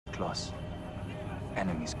close.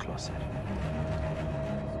 Enemies closer.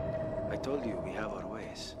 I told you we have our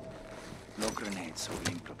ways. No grenades, so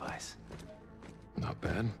we improvise. Not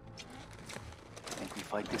bad. Think we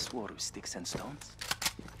fight this war with sticks and stones?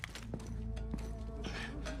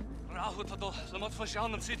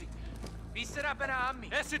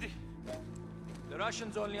 The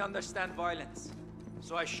Russians only understand violence,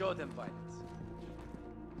 so I show them violence.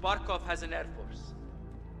 Barkov has an air force,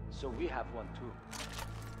 so we have one too.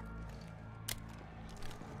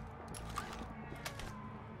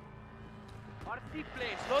 Our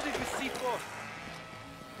seaplanes loaded with C4.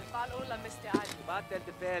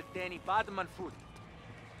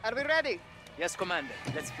 Are we ready? Yes, Commander.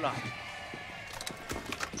 Let's fly.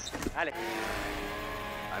 Alex.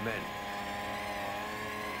 I'm in.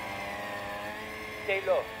 Stay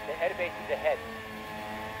low. The airbase is ahead.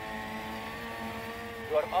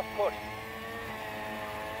 You are off course.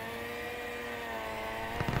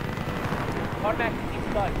 Cormac is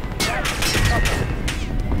installed.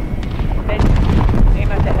 Then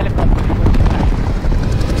aim at the helicopter.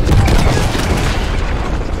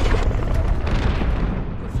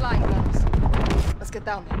 We're flying, brothers. Let's get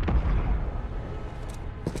down there.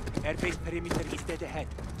 Airbase perimeter is dead ahead.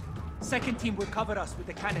 Second team will cover us with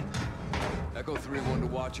the cannon. Echo 3-1 to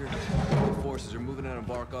Watcher. The forces are moving out on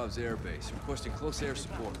Barkov's airbase, requesting close air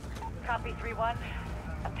support. Copy 3-1.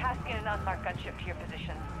 I'm tasking an unmarked gunship to your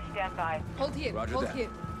position. Stand by. Hold here, Roger hold that. here.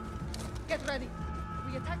 Get ready.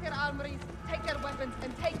 We attack their armories, take their weapons,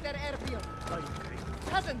 and take their airfield.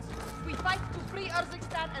 Cousins, we fight to free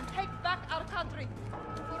Urzikstan and take back our country.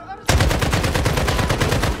 For Urzikstan.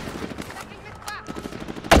 Taking it back.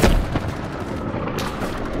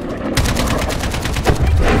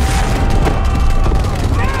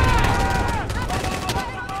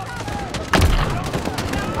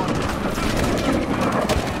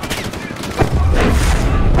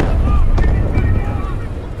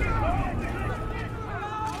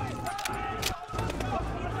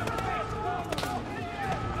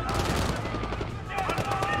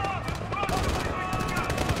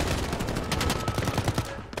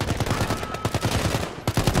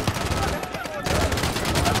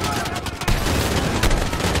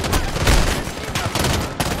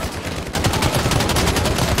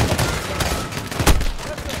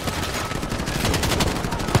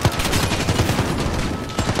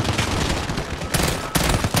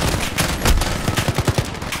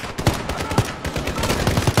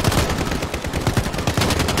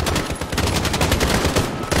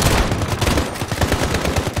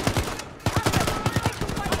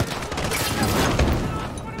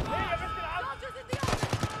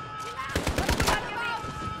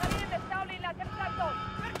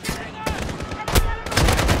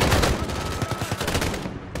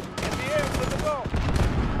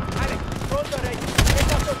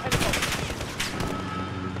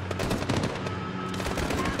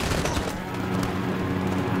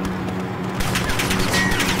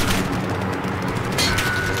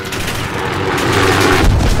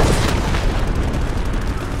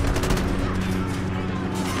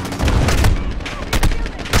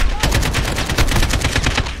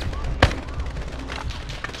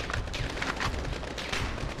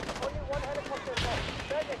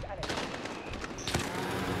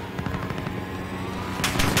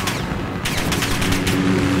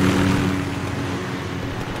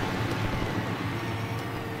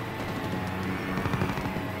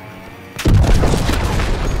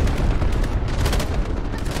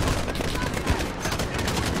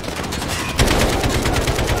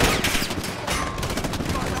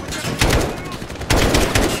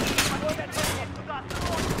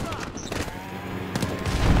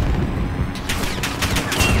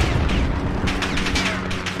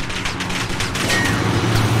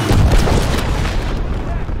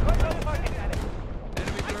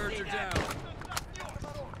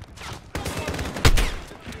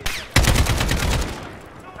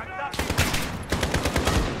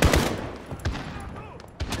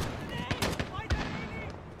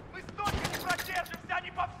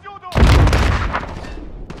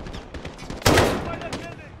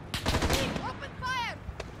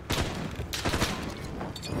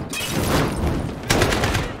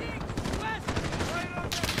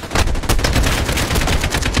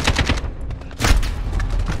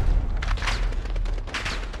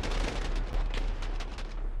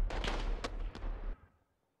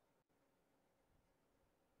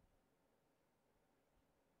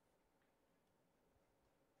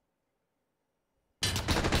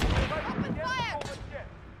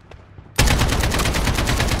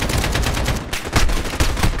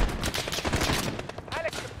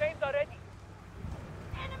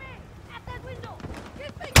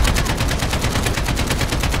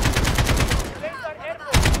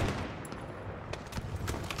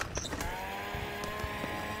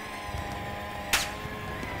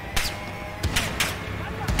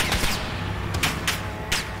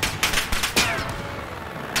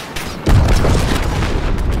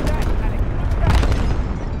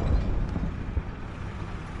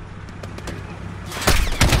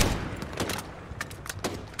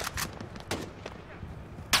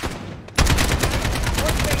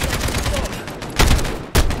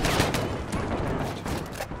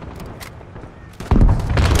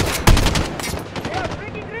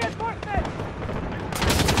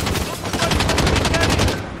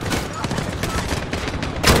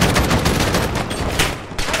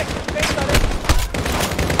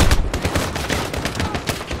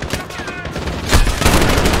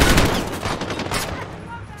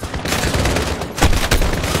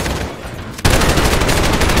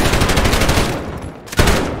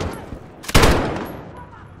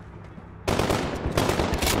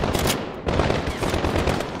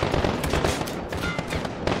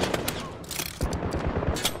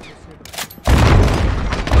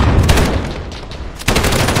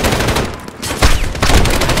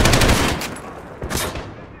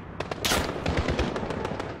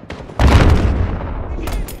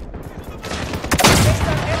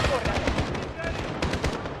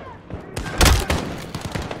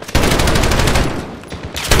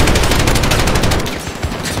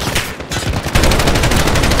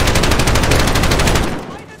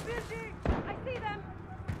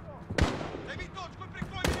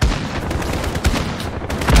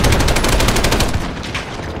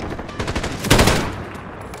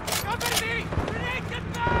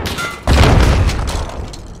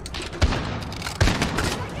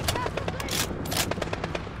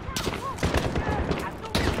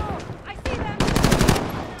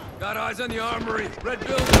 Eyes on the armory. Red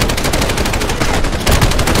building.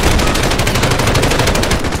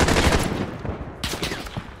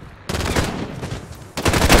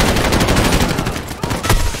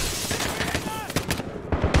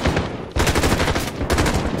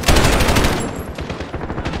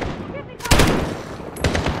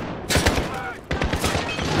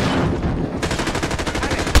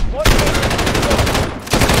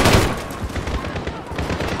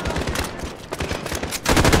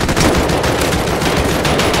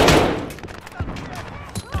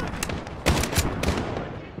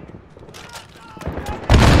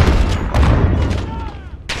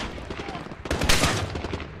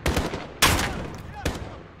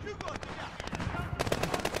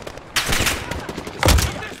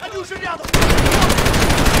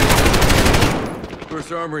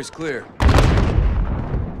 First armory's clear.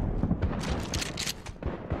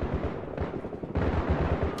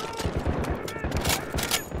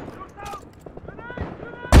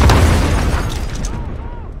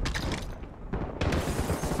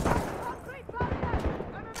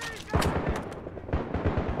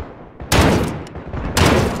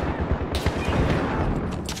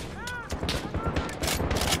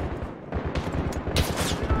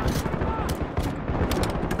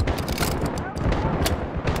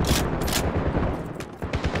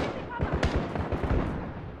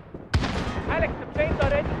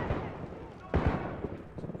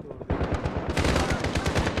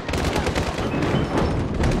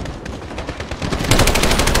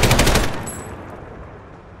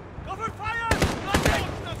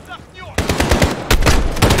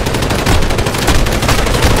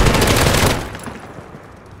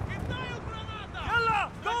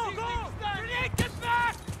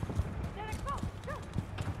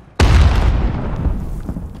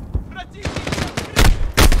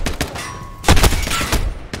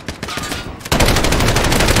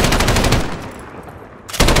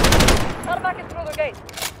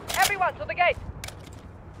 Everyone to the gate!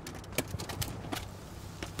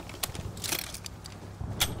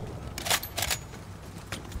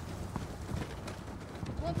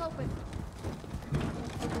 Won't open.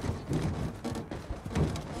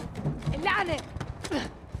 اللعنة!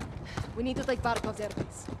 We need to take Barkov's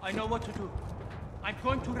airbase. I know what to do. I'm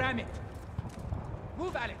going to ram it.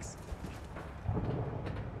 Move, Alex.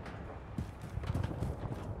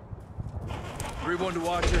 3-1 to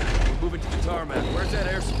Watcher. We're moving to the tarmac. Where's that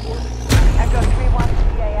air support? Echo 3-1 to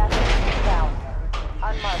CAS. Down.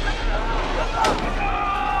 Unmarked.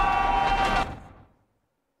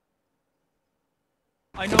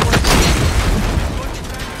 I know what to do.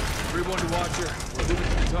 3-1 to Watcher. We're moving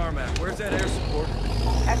to the tarmac. Where's that air support?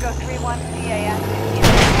 Echo 3-1 to CAS.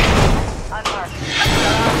 Unmarked.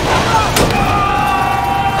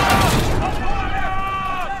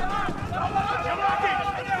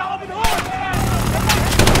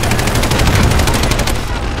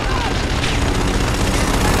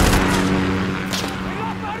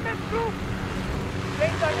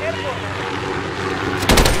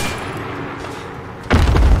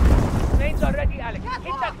 Planes are ready, Alex.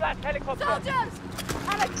 Hit that last helicopter. Soldiers!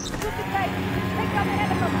 Alex, shoot the plane. Take down the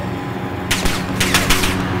helicopter.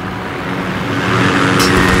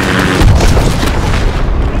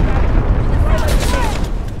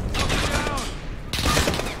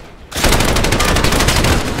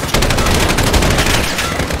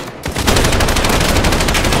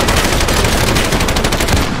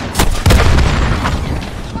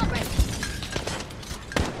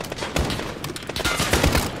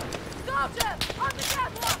 Soldiers! On the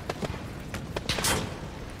catwalk!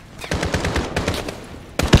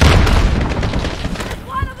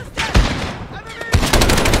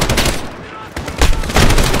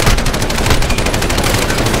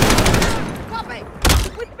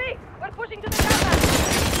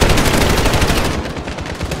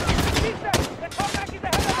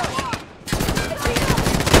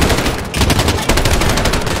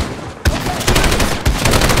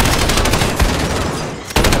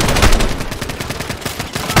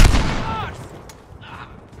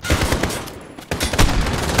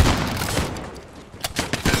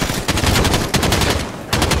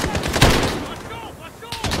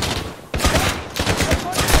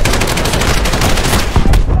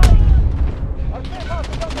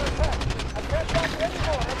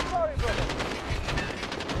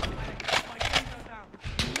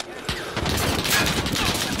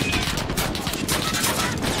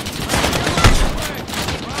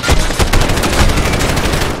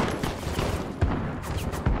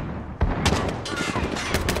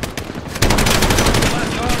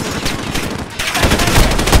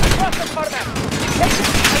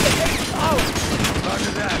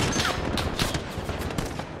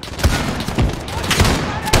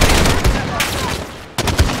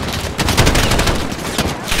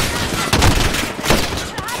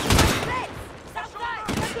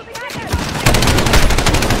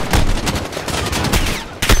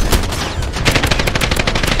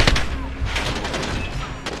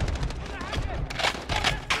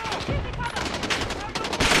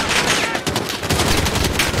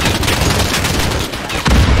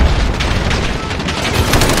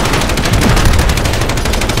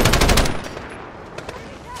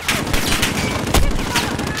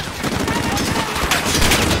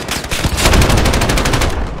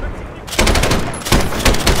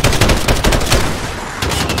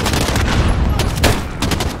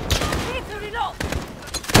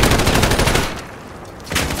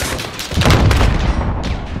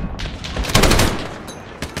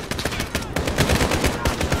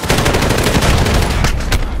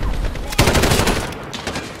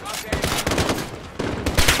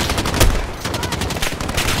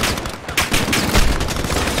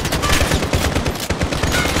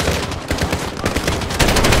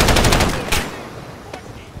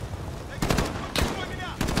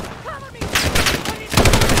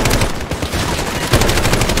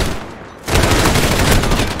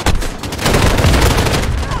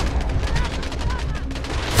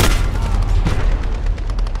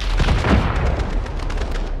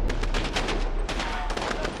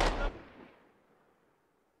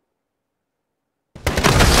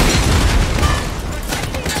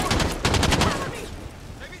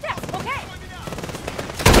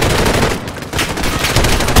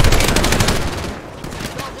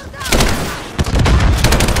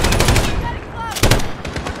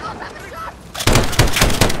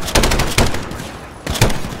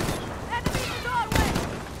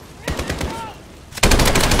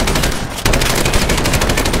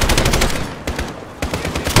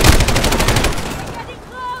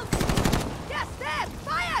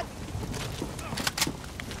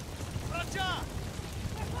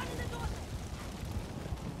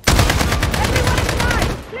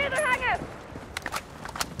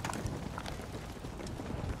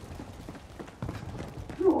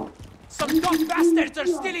 Some dumb bastards are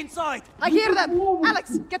still inside! I hear them!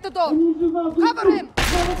 Alex, get the door! Cover him!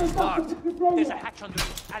 Locked. There's a hatch under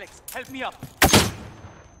it. Alex, help me up.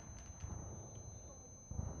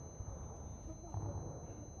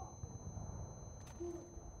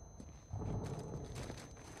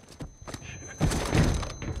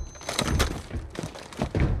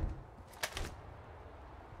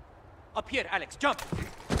 Up here, Alex, jump!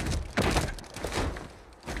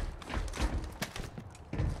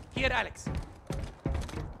 Here, Alex.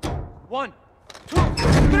 1, 2,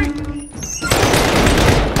 3!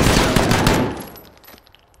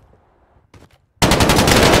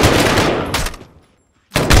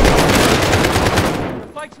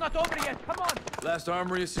 The fight's not over yet, come on! Last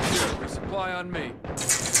armory is secure. Resupply on me. Make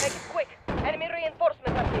it quick. Enemy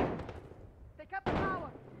reinforcements are here. They kept the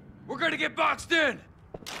power! We're gonna get boxed in!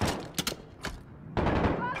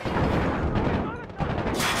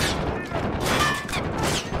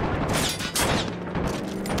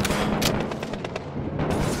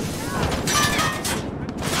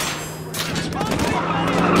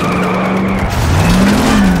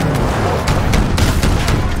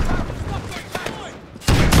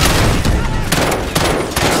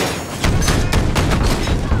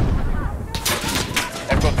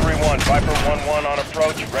 Viper 1-1 on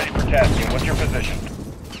approach, ready for tasking. What's your position?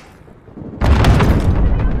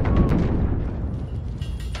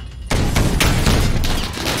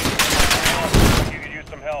 You could use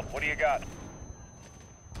some help. What do you got?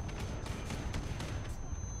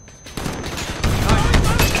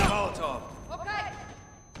 Molotov. Okay!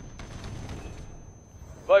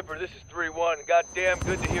 Viper, this is 3-1. Goddamn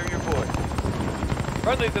good to hear your voice.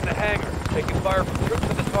 Friendly's in the hangar, taking fire from troops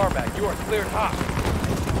at the tarmac. You are cleared hot.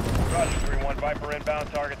 Roger, 3-1. Viper inbound.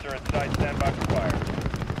 Targets are in sight. Stand by for fire.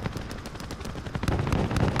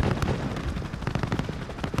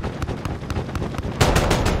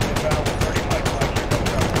 Inbound with 30 Mike. Mike, here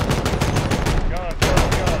comes up. Gun.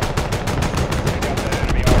 Take out that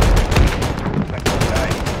enemy armor. Thank you,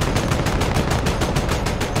 guys.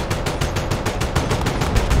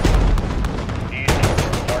 Easy.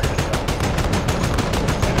 Target is done.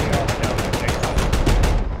 Enemy armor down there. Take it out.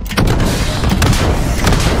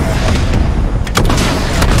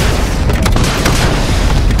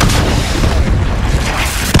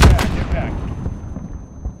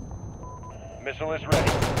 Missile is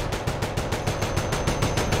ready.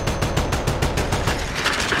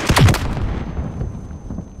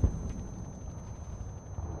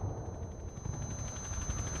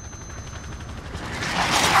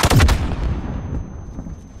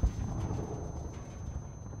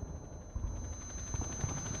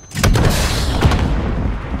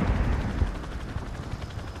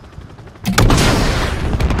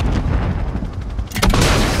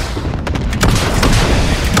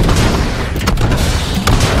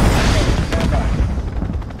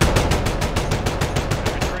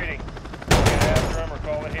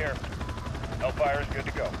 Hellfire is good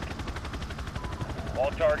to go.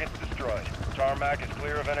 All targets destroyed. Tarmac is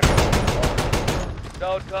clear of enemy.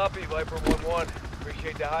 Solid copy, Viper 1-1.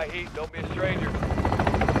 Appreciate the high heat. Don't be a stranger.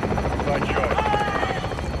 By choice.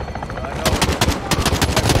 I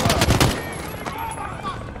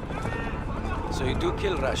know. So you do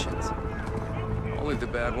kill Russians? Only the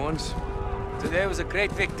bad ones. Today was a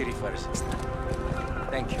great victory for us.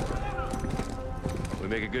 Thank you. We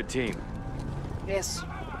make a good team. Yes,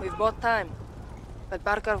 we've bought time. But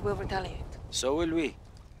Barkov will retaliate. So will we.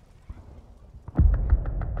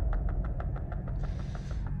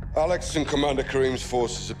 Alex and Commander Karim's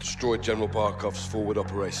forces have destroyed General Barkov's forward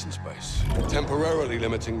operations base, temporarily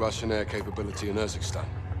limiting Russian air capability in Urzikstan.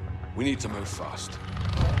 We need to move fast.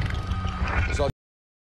 As our